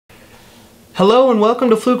Hello and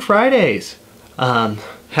welcome to Fluke Fridays.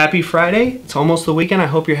 Happy Friday. It's almost the weekend. I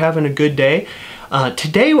hope you're having a good day.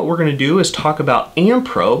 Today what we're going to do is talk about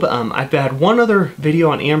Amprobe. I've had one other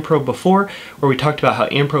video on Amprobe before where we talked about how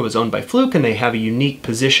Amprobe is owned by Fluke and they have a unique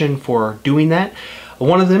position for doing that.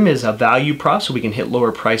 One of them is a value prop, so we can hit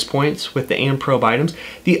lower price points with the Amprobe items.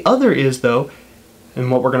 The other is, though,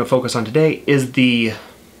 and what we're going to focus on today, is they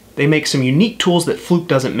make some unique tools that Fluke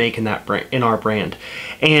doesn't make in our brand.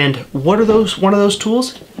 And what are those? One of those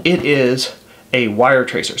tools? It is a wire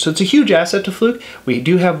tracer. So it's a huge asset to Fluke. We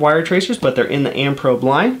do have wire tracers, but they're in the Amprobe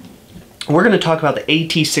line. We're going to talk about the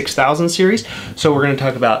AT-6000 series. So we're going to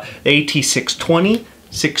talk about the AT-620,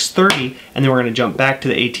 630, and then we're going to jump back to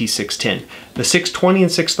the AT-610. The 620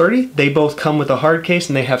 and 630, they both come with a hard case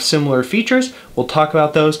and they have similar features. We'll talk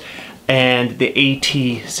about those. And the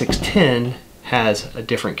AT-610 has a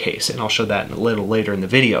different case, and I'll show that a little later in the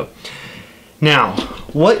video. Now,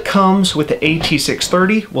 what comes with the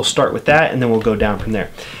AT-630? We'll start with that and then we'll go down from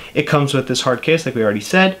there. It comes with this hard case, like we already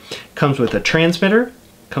said. Comes with a transmitter,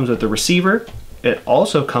 comes with a receiver. It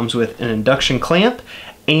also comes with an induction clamp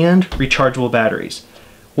and rechargeable batteries.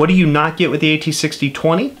 What do you not get with the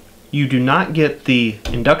AT-6020? You do not get the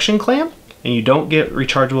induction clamp and you don't get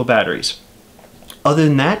rechargeable batteries. Other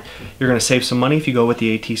than that, you're going to save some money if you go with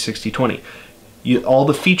the AT-6020. All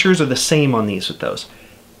the features are the same on these with those.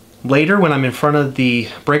 Later, when I'm in front of the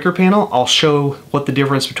breaker panel, I'll show what the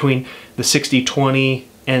difference between the 6020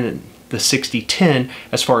 and the 6010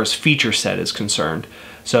 as far as feature set is concerned.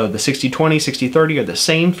 So the 6020, 6030 are the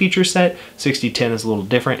same feature set, 6010 is a little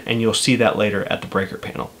different, and you'll see that later at the breaker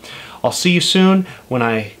panel. I'll see you soon when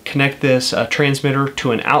I connect this transmitter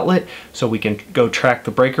to an outlet so we can go track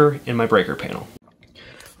the breaker in my breaker panel.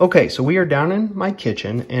 Okay, so we are down in my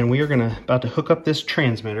kitchen and we are about to hook up this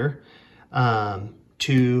transmitter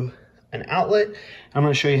to an outlet. I'm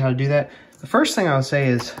going to show you how to do that. The first thing I would say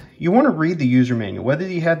is you want to read the user manual, whether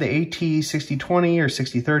you have the AT-6020 or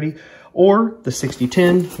 6030 or the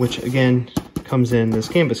 6010, which again comes in this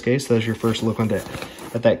canvas case. That's your first look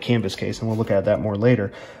at that canvas case, and we'll look at that more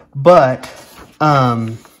later. But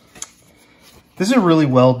this is a really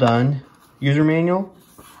well done user manual.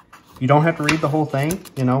 You don't have to read the whole thing,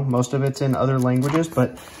 you know, most of it's in other languages,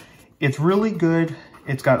 but it's really good.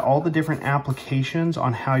 It's got all the different applications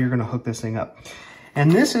on how you're going to hook this thing up.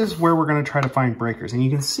 And this is where we're going to try to find breakers. And you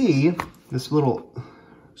can see this little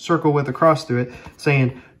circle with a cross through it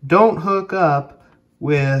saying, don't hook up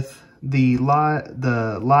with the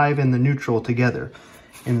live and the neutral together.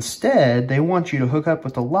 Instead, they want you to hook up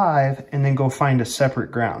with the live and then go find a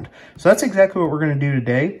separate ground. So that's exactly what we're going to do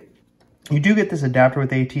today. You do get this adapter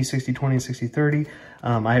with the AT-6020 and 6030.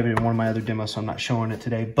 I have it in one of my other demos, so I'm not showing it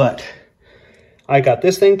today, but I got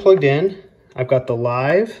this thing plugged in. I've got the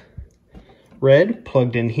live red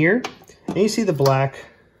plugged in here, and you see the black.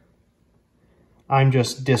 I'm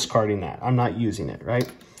just discarding that. I'm not using it, right?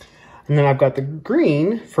 And then I've got the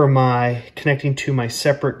green for my connecting to my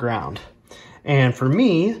separate ground. And for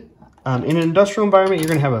me, in an industrial environment, you're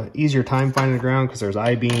gonna have an easier time finding the ground because there's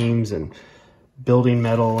I-beams and building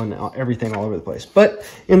metal and everything all over the place. But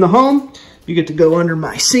in the home, you get to go under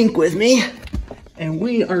my sink with me, and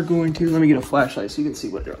we are going to, let me get a flashlight so you can see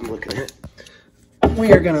what I'm looking at.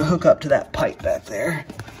 We are going to hook up to that pipe back there,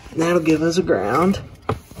 and that'll give us a ground.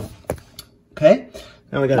 Okay,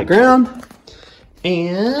 now we got a ground,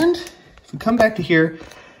 and if we come back to here,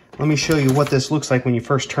 let me show you what this looks like when you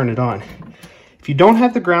first turn it on. If you don't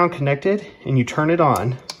have the ground connected and you turn it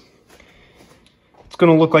on, it's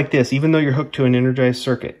going to look like this, even though you're hooked to an energized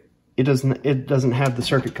circuit. It doesn't have the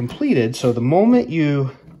circuit completed, so the moment you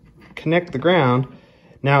connect the ground,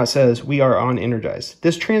 now it says we are on energized.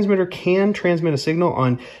 This transmitter can transmit a signal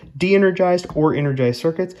on de-energized or energized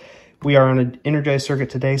circuits. We are on an energized circuit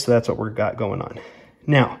today, so that's what we've got going on.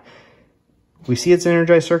 Now, we see it's an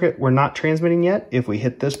energized circuit. We're not transmitting yet. If we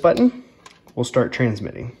hit this button, we'll start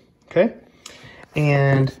transmitting, okay?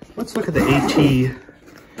 And let's look at the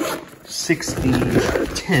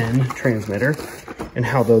AT-6010 transmitter and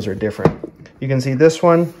how those are different. You can see this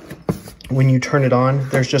one, when you turn it on,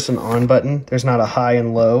 there's just an on button. There's not a high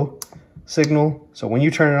and low signal. So when you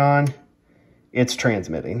turn it on, it's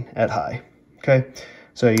transmitting at high, okay?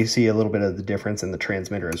 So you see a little bit of the difference in the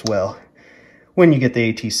transmitter as well. When you get the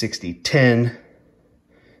AT-6010,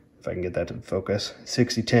 if I can get that to focus,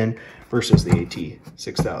 6010 versus the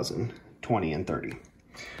AT-6000, 20 and 30.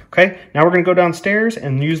 Okay, now we're gonna go downstairs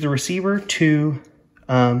and use the receiver to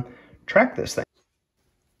track this thing.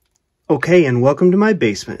 Okay, and welcome to my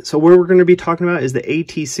basement. So what we're gonna be talking about is the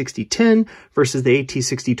AT-6010 versus the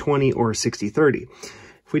AT-6020 or 6030.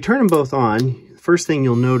 If we turn them both on, first thing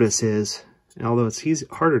you'll notice is although he's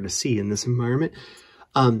harder to see in this environment.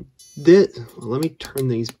 Well, let me turn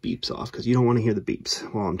these beeps off because you don't want to hear the beeps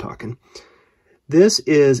while I'm talking. This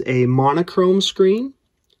is a monochrome screen.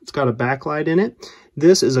 It's got a backlight in it.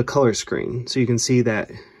 This is a color screen, so you can see that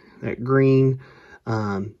green.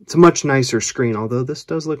 It's a much nicer screen, although this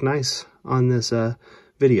does look nice on this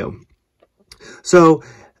video. So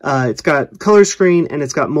it's got color screen and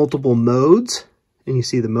it's got multiple modes, and you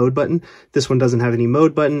see the mode button. This one doesn't have any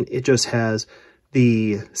mode button. It just has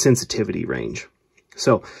the sensitivity range.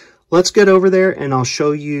 So let's get over there and I'll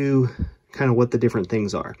show you kind of what the different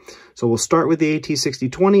things are. So we'll start with the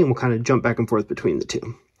AT-6020 and we'll kind of jump back and forth between the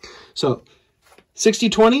two. So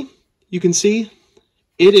 6020, you can see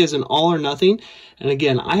it is an all or nothing. And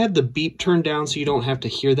again, I have the beep turned down so you don't have to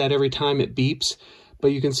hear that every time it beeps.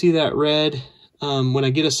 But you can see that red when I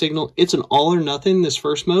get a signal. It's an all or nothing, this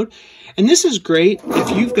first mode. And this is great if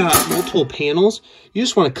you've got multiple panels. You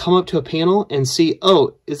just want to come up to a panel and see,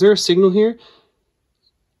 oh, is there a signal here?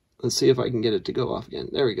 Let's see if I can get it to go off again.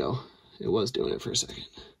 There we go. It was doing it for a second.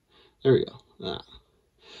 There we go.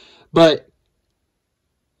 But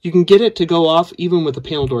you can get it to go off even with the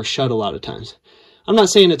panel door shut a lot of times. I'm not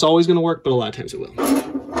saying it's always going to work, but a lot of times it will.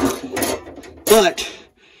 But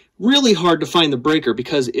really hard to find the breaker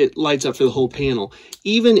because it lights up for the whole panel.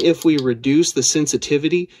 Even if we reduce the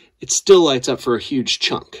sensitivity, it still lights up for a huge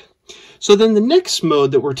chunk. So then the next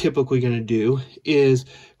mode that we're typically going to do is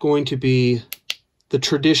going to be the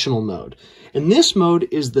traditional mode. And this mode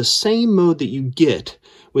is the same mode that you get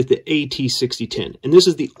with the AT-6010. And this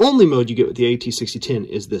is the only mode you get with the AT-6010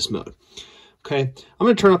 is this mode. Okay, I'm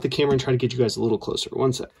going to turn off the camera and try to get you guys a little closer.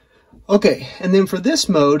 One sec. Okay, and then for this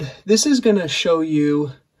mode, this is going to show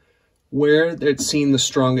you where it's seeing the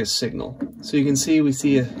strongest signal. So you can see we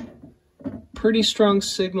see a pretty strong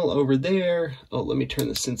signal over there. Oh, let me turn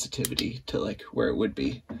the sensitivity to like where it would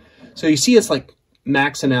be. So you see it's like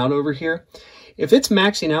maxing out over here. If it's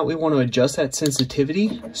maxing out, we want to adjust that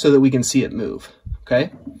sensitivity so that we can see it move,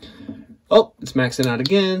 okay? Oh, it's maxing out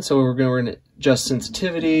again, so we're going to adjust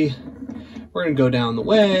sensitivity. We're going to go down the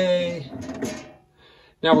way.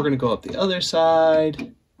 Now we're going to go up the other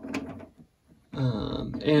side.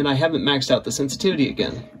 And I haven't maxed out the sensitivity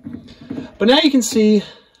again. But now you can see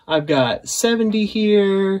I've got 70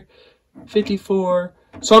 here, 54.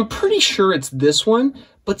 So I'm pretty sure it's this one,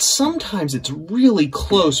 but sometimes it's really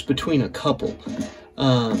close between a couple.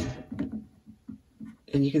 And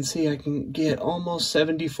you can see I can get almost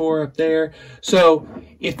 74 up there. So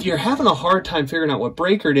if you're having a hard time figuring out what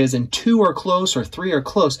breaker it is and 2 are close or 3 are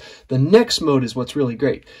close, the next mode is what's really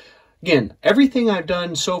great. Again, everything I've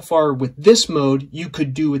done so far with this mode, you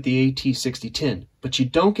could do with the AT-6010, but you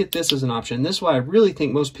don't get this as an option. This is why I really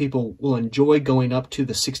think most people will enjoy going up to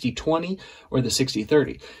the 6020 or the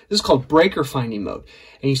 6030. This is called breaker finding mode.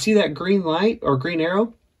 And you see that green light or green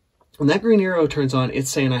arrow? When that green arrow turns on, it's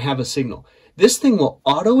saying I have a signal. This thing will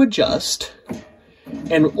auto adjust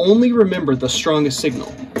and only remember the strongest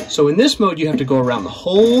signal. So in this mode, you have to go around the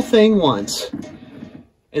whole thing once.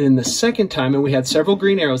 And then the second time, and we had several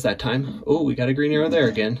green arrows that time. Oh, we got a green arrow there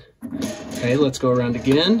again. Okay, let's go around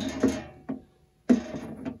again.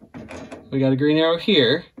 We got a green arrow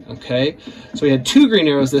here. Okay, so we had 2 green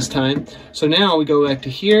arrows this time. So now we go back to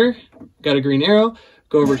here, got a green arrow,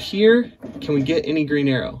 go over here. Can we get any green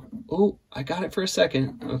arrow? Oh, I got it for a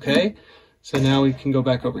second. Okay, so now we can go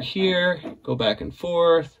back over here, go back and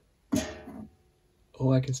forth.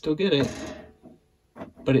 Oh, I can still get it.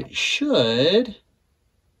 But it should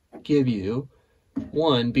give you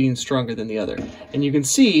one being stronger than the other. And you can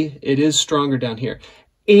see it is stronger down here.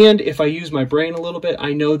 And if I use my brain a little bit,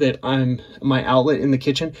 I know that my outlet in the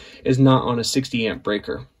kitchen is not on a 60 amp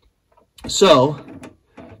breaker. So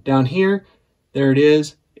down here, there it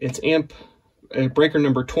is. It's breaker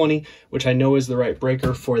number 20, which I know is the right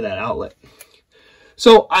breaker for that outlet.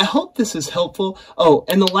 So I hope this is helpful. Oh,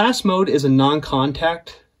 and the last mode is a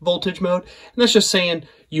non-contact voltage mode. And that's just saying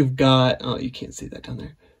you've got, oh, you can't see that down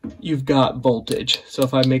there. You've got voltage. So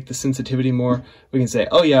if I make the sensitivity more, we can say,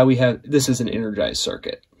 oh yeah, this is an energized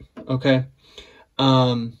circuit. Okay.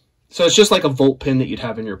 So it's just like a volt pin that you'd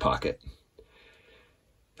have in your pocket.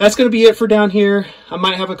 That's going to be it for down here. I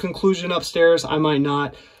might have a conclusion upstairs. I might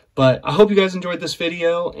not, but I hope you guys enjoyed this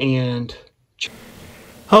video and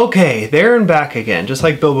okay, there and back again, just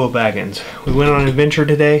like Bilbo Baggins. We went on an adventure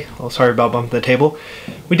today. Oh, sorry about bumping the table.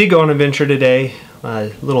 We did go on an adventure today,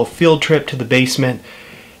 a little field trip to the basement,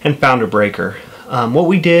 and found a breaker. What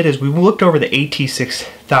we did is we looked over the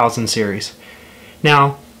AT-6000 series.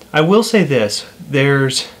 Now, I will say this,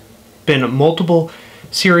 there's been multiple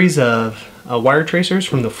series of wire tracers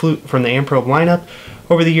from the Fluke, from the Amprobe lineup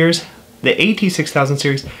over the years. The AT-6000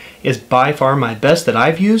 series is by far my best that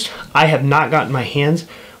I've used. I have not gotten my hands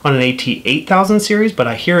on an AT-8000 series, but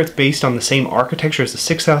I hear it's based on the same architecture as the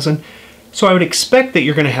 6000, so I would expect that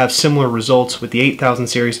you're going to have similar results with the 8000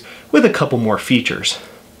 series with a couple more features.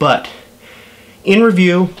 But in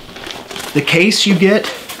review, the case you get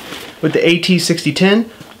with the AT-6010,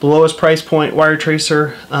 the lowest price point wire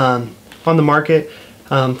tracer on the market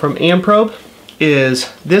from Amprobe,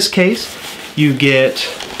 is this case. You get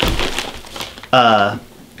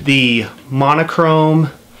the monochrome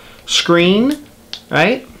screen,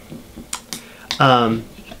 right?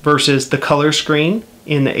 Versus the color screen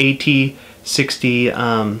in the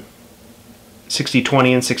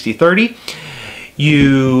AT-6020 and 6030.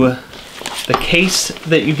 The case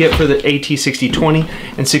that you get for the AT-6020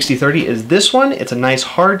 and 6030 is this one. It's a nice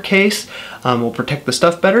hard case. Will protect the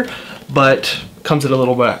stuff better, but comes at a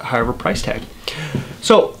little bit higher of a price tag.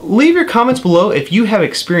 So leave your comments below if you have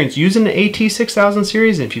experience using the AT-6000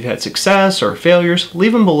 series, and if you've had success or failures,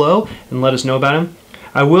 leave them below and let us know about them.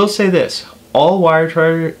 I will say this, all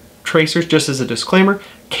wire tracers, just as a disclaimer,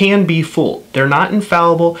 can be fooled. They're not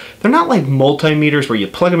infallible. They're not like multimeters where you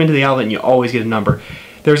plug them into the outlet and you always get a number.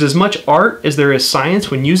 There's as much art as there is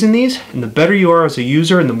science when using these, and the better you are as a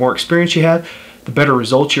user and the more experience you have, the better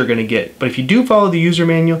results you're going to get. But if you do follow the user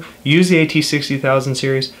manual, use the AT-6000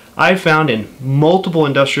 series, I've found in multiple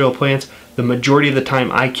industrial plants, the majority of the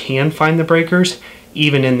time I can find the breakers,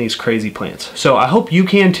 even in these crazy plants. So I hope you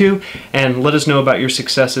can too, and let us know about your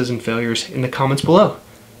successes and failures in the comments below.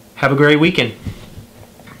 Have a great weekend.